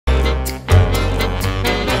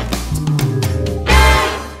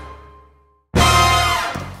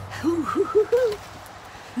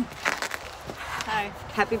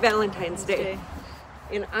Happy Valentine's Day.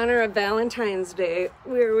 In honor of Valentine's Day,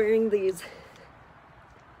 we're wearing these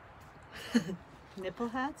nipple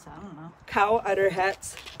hats? I don't know. cow udder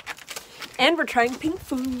hats. And we're trying pink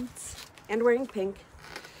foods. And wearing pink.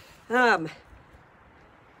 This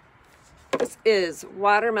is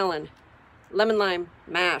watermelon, lemon lime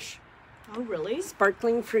mash. Oh, really?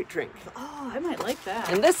 Sparkling fruit drink. Oh, I might like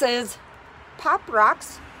that. And this is Pop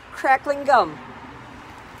Rocks crackling gum.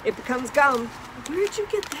 It becomes gum. Where did you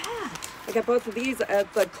get that? I got both of these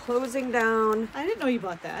at the closing down. I didn't know you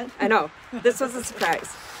bought that. I know. This was a surprise.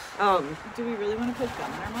 Do we really want to put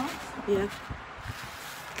gum in our mouths? Yeah.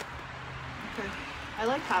 Okay. I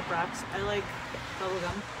like Pop Rocks. I like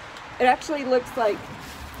bubblegum. It actually looks like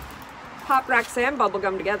Pop Rocks and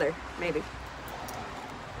bubblegum together, maybe.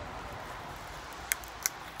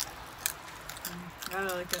 I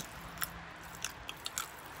like it.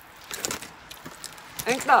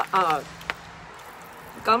 I think the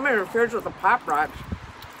gum interferes with the Pop Rocks.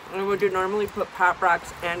 And would you normally put Pop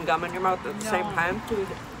Rocks and gum in your mouth at the same time? Dude,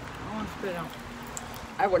 I want to spit it out.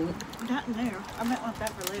 I wouldn't. Not in there. I might want that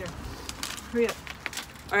for later. Hurry up.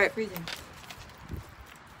 All right. Freezing.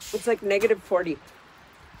 It's like -40.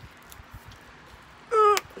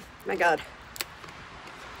 My God.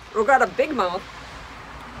 We got a big mouth.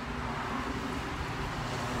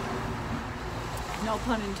 No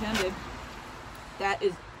pun intended. That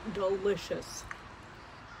is delicious.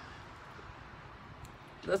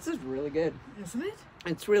 This is really good. Isn't it?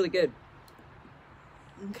 It's really good.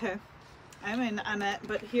 Okay. I'm in on that,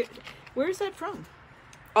 but here, where's that from?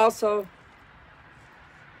 Also,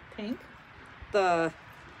 Pink? the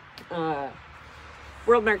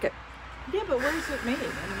World Market. Yeah, but where is it made?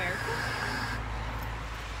 In America?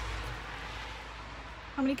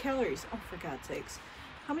 How many calories? Oh, for God's sakes.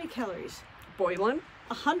 How many calories? Boiling.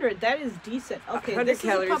 100. That is decent. Okay, 100 this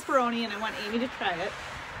calories. is a pepperoni, and I want Amy to try it.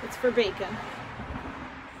 It's for bacon.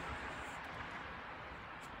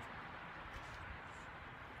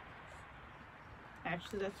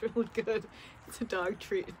 Actually, that's really good. It's a dog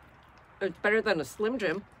treat. It's better than a Slim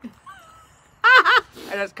Jim.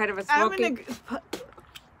 And it's kind of a I'm smoky, gonna,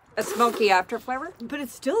 a smoky after flavor. but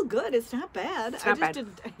it's still good. It's not bad. It's not bad.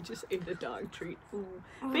 I just ate a dog treat. Ooh.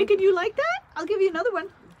 Bacon, you like that? I'll give you another one.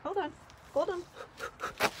 Hold on. Hold on.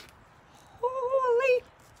 Holy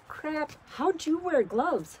crap. How'd you wear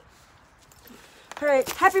gloves? All right.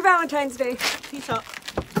 Happy Valentine's Day. Peace out.